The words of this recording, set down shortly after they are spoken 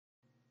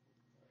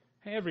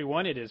Hey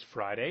everyone, it is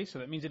Friday, so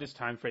that means it is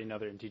time for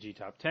another MTG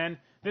Top 10.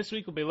 This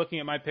week we'll be looking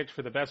at my picks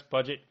for the best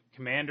budget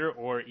Commander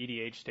or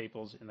EDH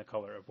staples in the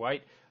color of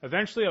white.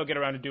 Eventually I'll get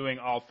around to doing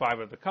all 5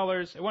 of the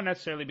colors. It won't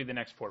necessarily be the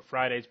next 4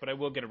 Fridays, but I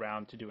will get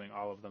around to doing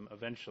all of them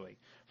eventually.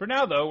 For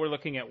now though, we're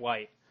looking at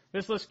white.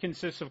 This list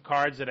consists of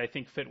cards that I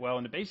think fit well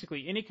into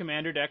basically any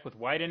Commander deck with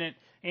white in it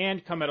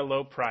and come at a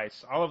low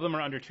price. All of them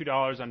are under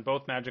 $2 on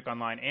both Magic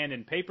Online and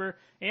in paper,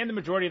 and the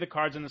majority of the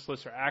cards on this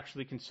list are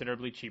actually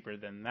considerably cheaper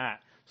than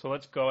that. So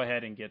let's go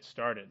ahead and get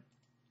started.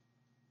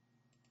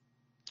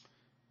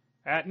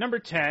 At number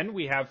 10,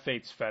 we have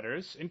Fate's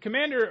Fetters. In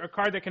Commander, a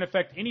card that can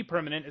affect any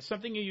permanent is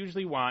something you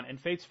usually want, and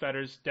Fate's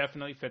Fetters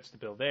definitely fits the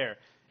bill there.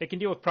 It can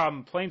deal with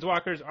problem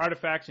planeswalkers,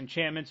 artifacts,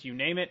 enchantments, you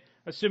name it,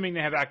 assuming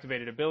they have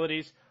activated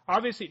abilities.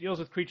 Obviously, it deals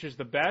with creatures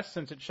the best,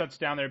 since it shuts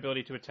down their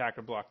ability to attack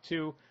or block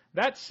too.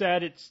 That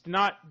said,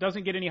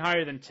 doesn't get any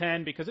higher than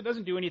 10 because it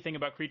doesn't do anything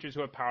about creatures who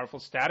have powerful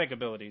static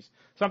abilities,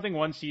 something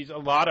one sees a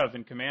lot of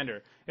in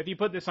Commander. If you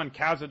put this on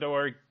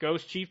Cazador,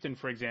 Ghost Chieftain,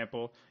 for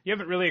example, you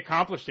haven't really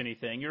accomplished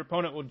anything. Your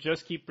opponent will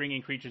just keep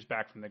bringing creatures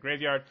back from the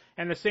graveyard,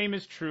 and the same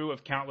is true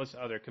of countless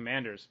other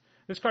commanders.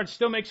 This card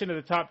still makes it into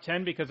the top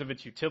 10 because of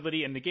its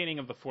utility, and the gaining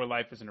of the 4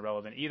 life isn't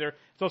irrelevant either.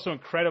 It's also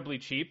incredibly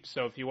cheap,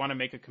 so if you want to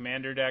make a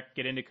Commander deck,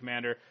 get into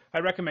Commander, I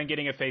recommend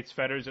getting a Fate's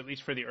Fetters, at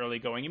least for the early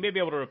going. You may be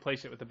able to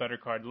replace it with a better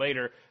card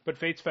later, but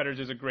Fate's Fetters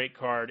is a great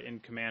card in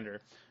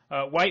Commander.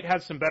 White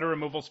has some better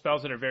removal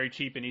spells that are very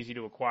cheap and easy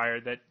to acquire.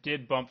 That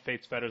did bump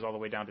Fate's Fetters all the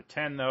way down to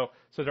 10, though,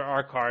 so there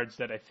are cards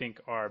that I think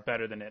are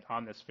better than it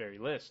on this very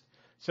list.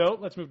 So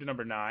let's move to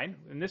number 9,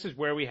 and this is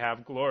where we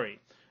have Glory.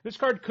 This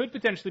card could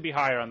potentially be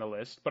higher on the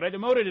list, but I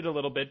demoted it a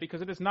little bit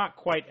because it is not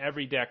quite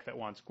every deck that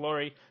wants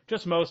Glory,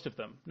 just most of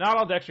them. Not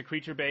all decks are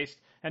creature-based,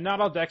 and not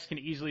all decks can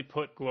easily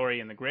put Glory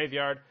in the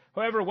graveyard.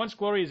 However, once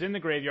Glory is in the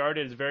graveyard,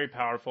 it is very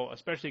powerful,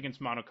 especially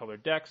against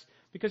monocolored decks,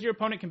 because your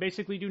opponent can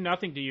basically do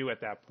nothing to you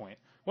at that point.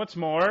 What's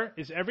more,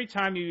 is every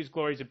time you use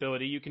Glory's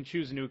ability, you can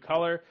choose a new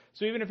color,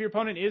 so even if your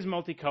opponent is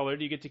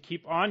multicolored, you get to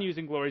keep on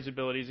using Glory's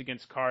abilities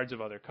against cards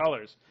of other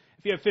colors.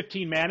 If you have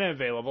 15 mana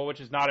available,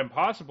 which is not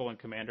impossible in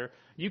Commander,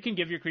 you can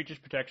give your creatures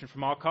protection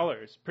from all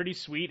colors. Pretty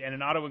sweet, and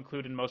an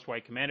auto-include in most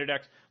white Commander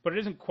decks, but it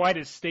isn't quite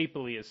as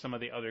stapley as some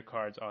of the other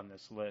cards on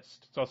this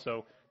list. It's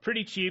also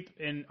pretty cheap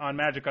on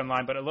Magic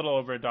Online, but a little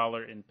over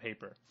 $1 in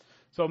paper.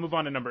 So I'll move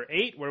on to number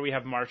 8, where we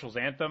have Martial's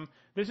Anthem.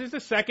 This is the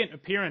second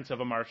appearance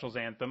of a Martial's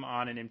Anthem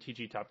on an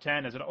MTG Top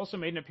 10, as it also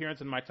made an appearance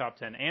in my Top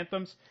 10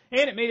 Anthems,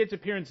 and it made its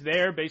appearance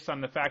there based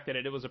on the fact that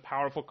it was a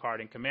powerful card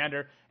in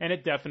Commander, and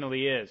it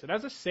definitely is. It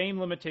has the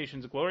same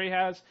limitations Glory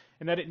has,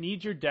 in that it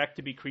needs your deck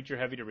to be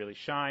creature-heavy to really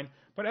shine,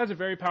 but it has a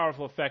very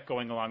powerful effect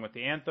going along with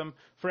the Anthem.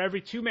 For every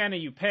 2 mana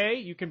you pay,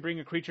 you can bring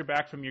a creature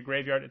back from your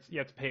graveyard. You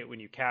have to pay it when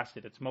you cast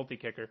it. It's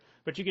multi-kicker,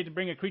 but you get to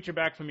bring a creature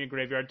back from your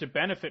graveyard to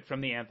benefit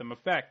from the Anthem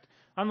effect.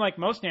 Unlike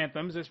most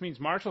Anthems, this means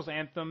Martial's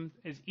Anthem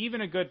is even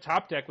a good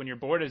top deck when your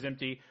board is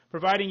empty,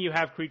 providing you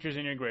have creatures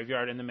in your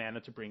graveyard and the mana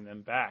to bring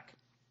them back.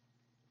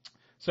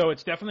 So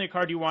it's definitely a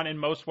card you want in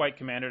most white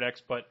Commander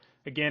decks, but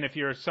again, if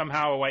you're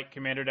somehow a white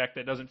Commander deck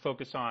that doesn't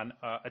focus on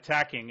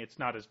attacking, it's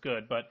not as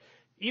good. But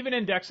even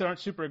in decks that aren't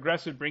super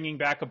aggressive, bringing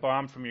back a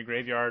bomb from your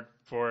graveyard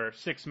for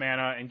 6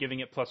 mana and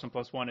giving it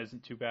 +1/+1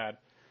 isn't too bad.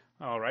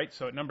 All right,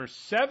 so at number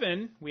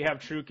 7, we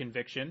have True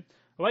Conviction.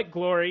 Like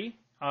Glory,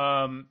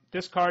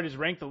 this card is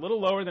ranked a little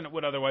lower than it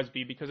would otherwise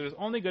be because it is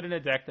only good in a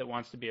deck that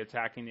wants to be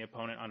attacking the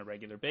opponent on a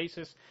regular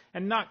basis,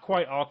 and not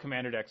quite all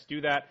Commander decks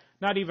do that,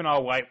 not even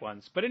all white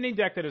ones. But any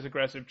deck that is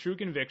aggressive, True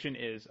Conviction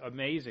is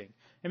amazing.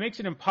 It makes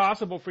it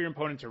impossible for your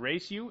opponent to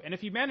race you, and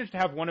if you manage to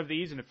have one of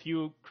these and a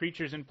few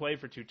creatures in play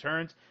for 2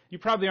 turns, you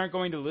probably aren't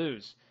going to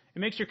lose. It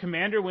makes your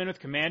Commander win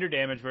with Commander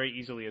damage very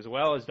easily as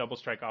well, as Double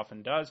Strike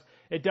often does.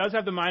 It does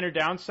have the minor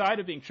downside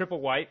of being triple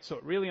white, so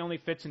it really only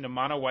fits into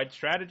mono white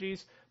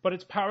strategies, but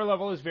its power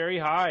level is very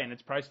high and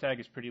its price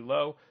tag is pretty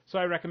low, so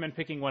I recommend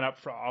picking one up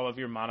for all of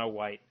your mono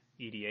white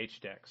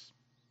EDH decks.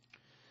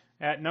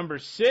 At number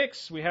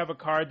 6, we have a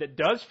card that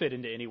does fit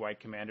into any white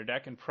Commander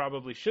deck and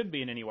probably should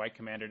be in any white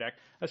Commander deck,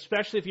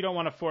 especially if you don't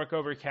want to fork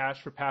over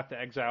cash for Path to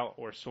Exile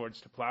or Swords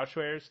to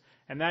Plowshares,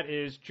 and that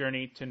is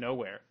Journey to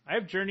Nowhere. I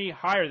have Journey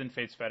higher than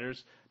Fate's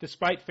Fetters,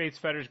 despite Fate's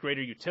Fetters'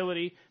 greater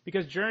utility,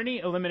 because Journey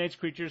eliminates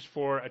creatures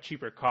for a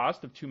cheaper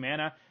cost of 2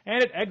 mana,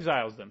 and it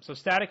exiles them, so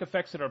static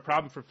effects that are a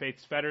problem for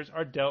Fate's Fetters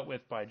are dealt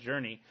with by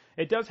Journey.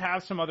 It does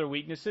have some other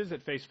weaknesses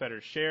that Fate's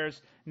Fetters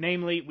shares,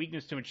 namely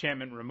weakness to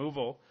enchantment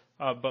removal,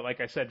 but like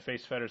I said,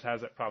 Fate's Fetters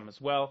has that problem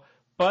as well.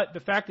 But the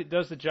fact it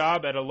does the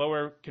job at a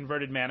lower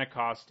converted mana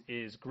cost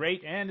is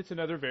great, and it's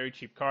another very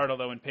cheap card,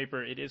 although in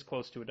paper it is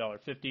close to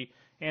 $1.50,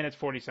 and it's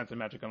 40 cents in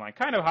Magic Online.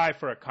 Kind of high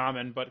for a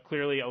common, but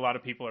clearly a lot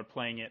of people are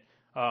playing it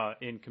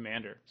in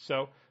Commander.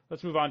 So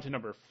let's move on to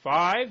number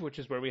 5, which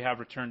is where we have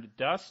Return to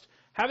Dust.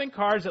 Having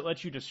cards that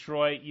let you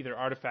destroy either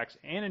artifacts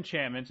and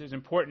enchantments is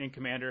important in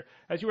Commander,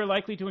 as you are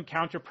likely to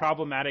encounter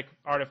problematic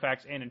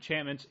artifacts and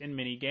enchantments in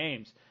many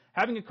games.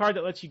 Having a card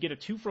that lets you get a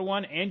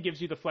 2-for-1 and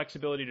gives you the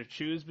flexibility to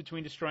choose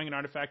between destroying an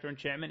artifact or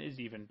enchantment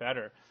is even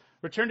better.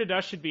 Return to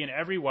Dust should be in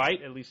every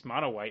white, at least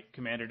mono-white,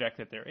 commander deck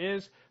that there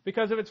is,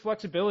 because of its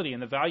flexibility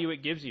and the value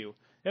it gives you.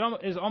 It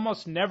is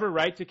almost never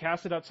right to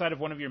cast it outside of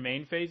one of your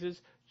main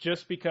phases,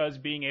 just because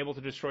being able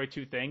to destroy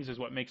 2 things is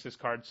what makes this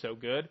card so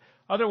good.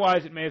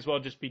 Otherwise, it may as well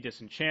just be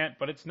disenchant,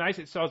 but it's nice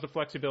it still has the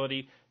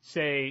flexibility.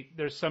 Say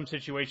there's some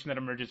situation that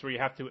emerges where you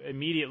have to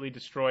immediately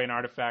destroy an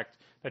artifact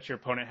that your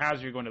opponent has,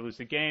 or you're going to lose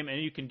the game,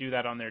 and you can do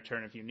that on their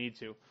turn if you need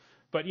to.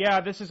 But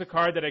yeah, this is a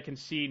card that I can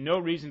see no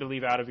reason to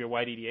leave out of your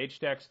white EDH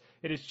decks.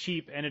 It is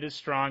cheap, and it is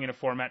strong in a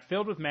format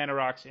filled with mana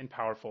rocks and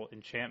powerful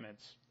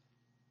enchantments.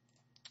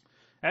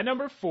 At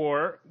number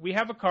 4, we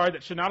have a card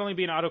that should not only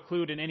be an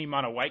auto-clued in any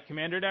mono-white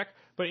commander deck,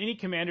 but any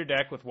commander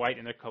deck with white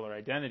in their color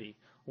identity.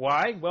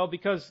 Why? Well,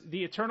 because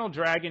the Eternal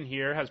Dragon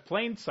here has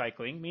plane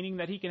cycling, meaning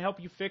that he can help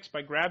you fix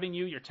by grabbing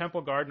you your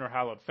Temple Garden or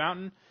Hallowed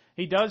Fountain.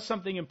 He does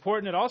something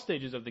important at all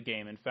stages of the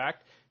game, in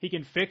fact. He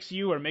can fix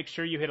you or make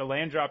sure you hit a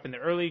land drop in the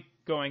early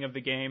going of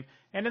the game,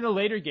 and in the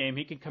later game,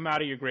 he can come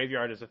out of your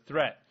graveyard as a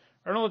threat.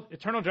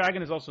 Eternal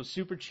Dragon is also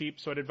super cheap,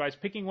 so I'd advise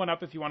picking one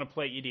up if you want to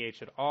play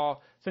EDH at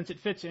all, since it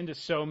fits into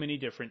so many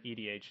different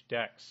EDH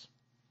decks.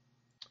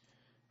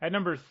 At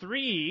number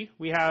 3,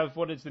 we have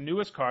what is the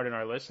newest card in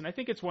our list, and I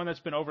think it's one that's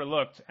been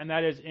overlooked, and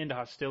that is End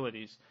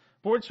Hostilities.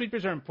 Board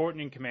sweepers are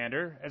important in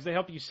Commander, as they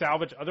help you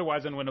salvage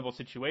otherwise unwinnable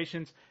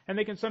situations, and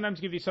they can sometimes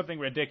give you something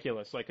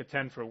ridiculous, like a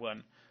 10 for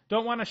 1.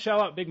 Don't want to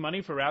shell out big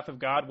money for Wrath of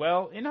God?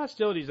 Well, End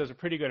Hostilities does a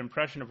pretty good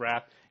impression of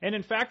Wrath, and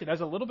in fact, it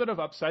has a little bit of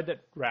upside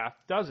that Wrath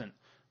doesn't.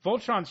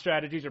 Voltron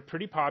strategies are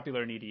pretty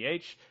popular in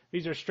EDH.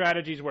 These are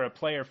strategies where a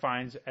player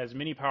finds as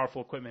many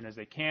powerful equipment as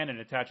they can and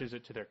attaches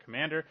it to their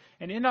commander,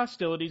 and End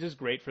Hostilities is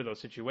great for those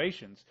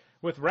situations.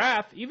 With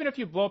Wrath, even if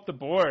you blow up the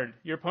board,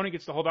 your opponent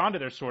gets to hold on to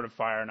their Sword of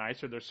Fire and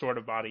Ice, or their Sword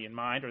of Body and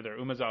Mind, or their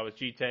Umezawa's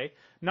Jite.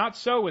 Not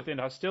so with End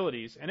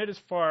Hostilities, and it is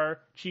far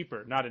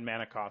cheaper, not in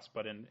mana cost,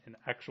 but in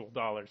actual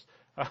dollars.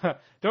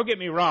 Don't get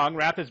me wrong,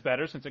 Wrath is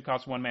better since it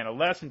costs 1 mana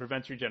less and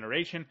prevents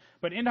regeneration,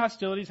 but End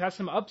Hostilities has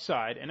some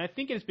upside, and I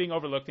think it is being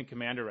overlooked in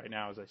Commander right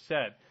now, as I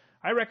said.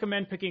 I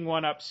recommend picking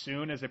one up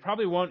soon, as they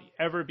probably won't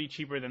ever be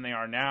cheaper than they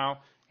are now,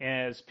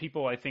 as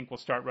people, I think, will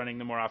start running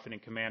them more often in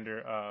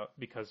Commander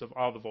because of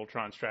all the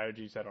Voltron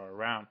strategies that are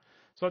around.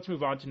 So let's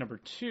move on to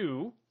number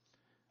 2.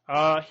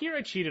 Here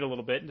I cheated a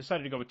little bit and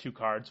decided to go with 2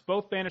 cards,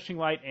 both Banishing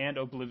Light and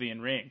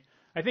Oblivion Ring.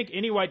 I think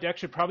any white deck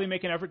should probably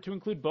make an effort to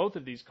include both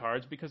of these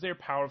cards because they are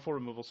powerful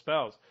removal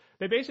spells.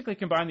 They basically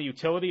combine the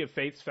utility of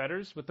Faith's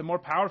Fetters with the more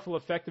powerful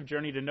effect of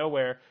Journey to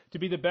Nowhere to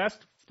be the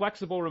best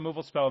flexible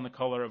removal spell in the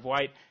color of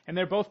white, and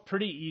they're both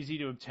pretty easy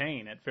to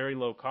obtain at very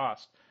low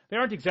cost. They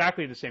aren't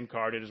exactly the same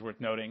card, it is worth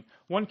noting.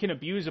 One can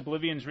abuse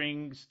Oblivion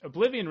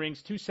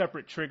Ring's 2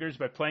 separate triggers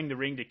by playing the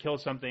ring to kill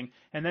something,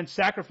 and then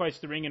sacrifice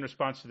the ring in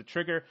response to the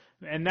trigger,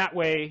 and that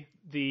way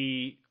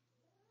the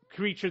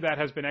creature that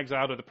has been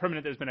exiled or the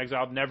permanent that has been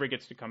exiled never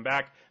gets to come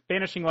back.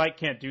 Banishing Light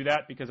can't do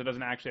that because it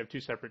doesn't actually have 2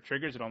 separate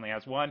triggers. It only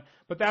has 1.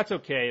 But that's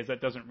okay, as that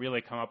doesn't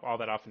really come up all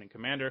that often in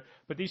Commander.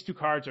 But these 2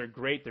 cards are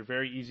great. They're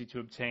very easy to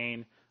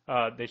obtain.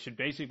 They should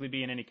basically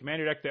be in any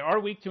Commander deck. They are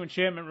weak to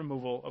enchantment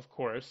removal, of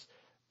course,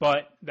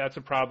 but that's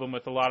a problem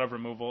with a lot of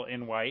removal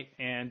in white.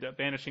 And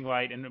Banishing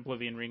Light and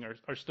Oblivion Ring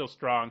are still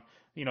strong.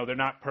 You know, they're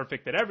not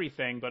perfect at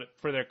everything, but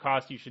for their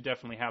cost, you should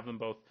definitely have them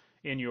both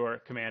in your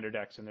Commander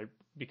decks, and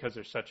because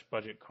they're such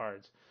budget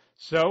cards.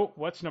 So,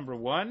 what's number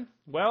 1?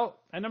 Well,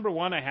 at number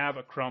 1, I have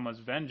Akroma's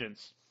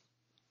Vengeance.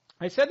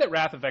 I said that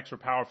Wrath effects were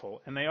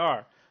powerful, and they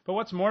are. But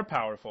what's more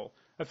powerful?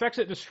 Effects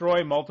that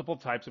destroy multiple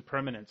types of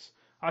permanents.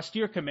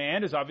 Austere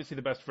Command is obviously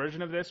the best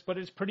version of this, but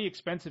it's pretty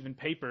expensive in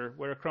paper,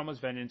 where Akroma's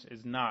Vengeance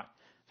is not.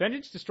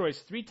 Vengeance destroys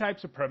 3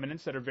 types of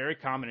permanents that are very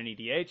common in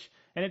EDH,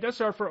 and it does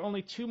so for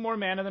only 2 more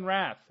mana than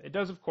Wrath. It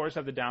does, of course,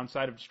 have the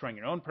downside of destroying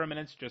your own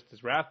permanents, just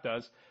as Wrath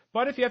does,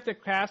 but if you have to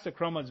cast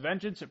Akroma's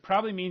Vengeance, it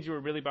probably means you were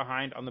really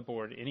behind on the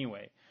board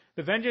anyway.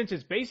 The Vengeance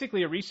is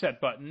basically a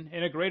reset button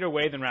in a greater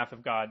way than Wrath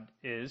of God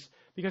is,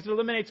 because it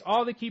eliminates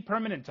all the key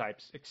permanent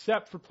types,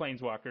 except for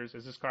Planeswalkers,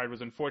 as this card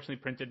was unfortunately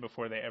printed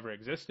before they ever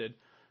existed.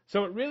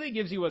 So it really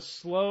gives you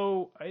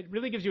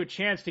a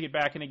chance to get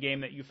back in a game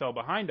that you fell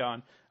behind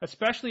on,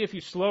 especially if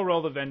you slow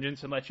roll the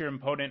Vengeance and let your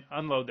opponent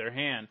unload their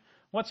hand.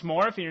 What's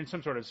more, if you're in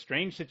some sort of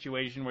strange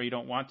situation where you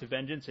don't want to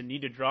Vengeance and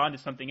need to draw into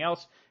something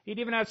else, it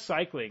even has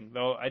cycling,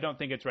 though I don't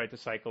think it's right to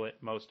cycle it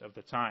most of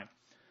the time.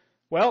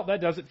 Well,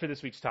 that does it for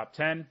this week's Top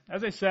 10.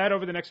 As I said,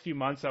 over the next few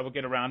months, I will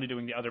get around to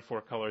doing the other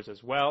 4 colors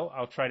as well.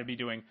 I'll try to be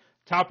doing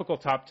topical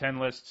Top 10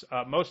 lists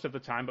most of the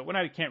time, but when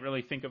I can't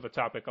really think of a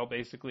topic, I'll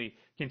basically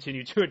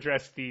continue to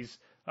address these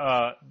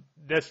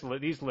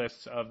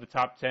lists of the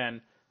Top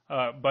 10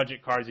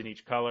 budget cards in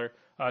each color.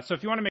 So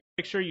if you want to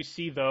make sure you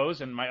see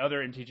those and my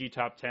other MTG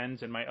Top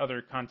 10s and my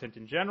other content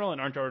in general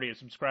and aren't already a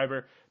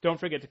subscriber, don't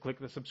forget to click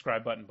the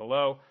subscribe button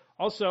below.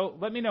 Also,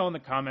 let me know in the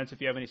comments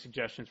if you have any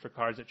suggestions for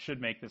cards that should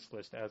make this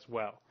list as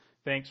well.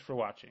 Thanks for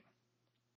watching.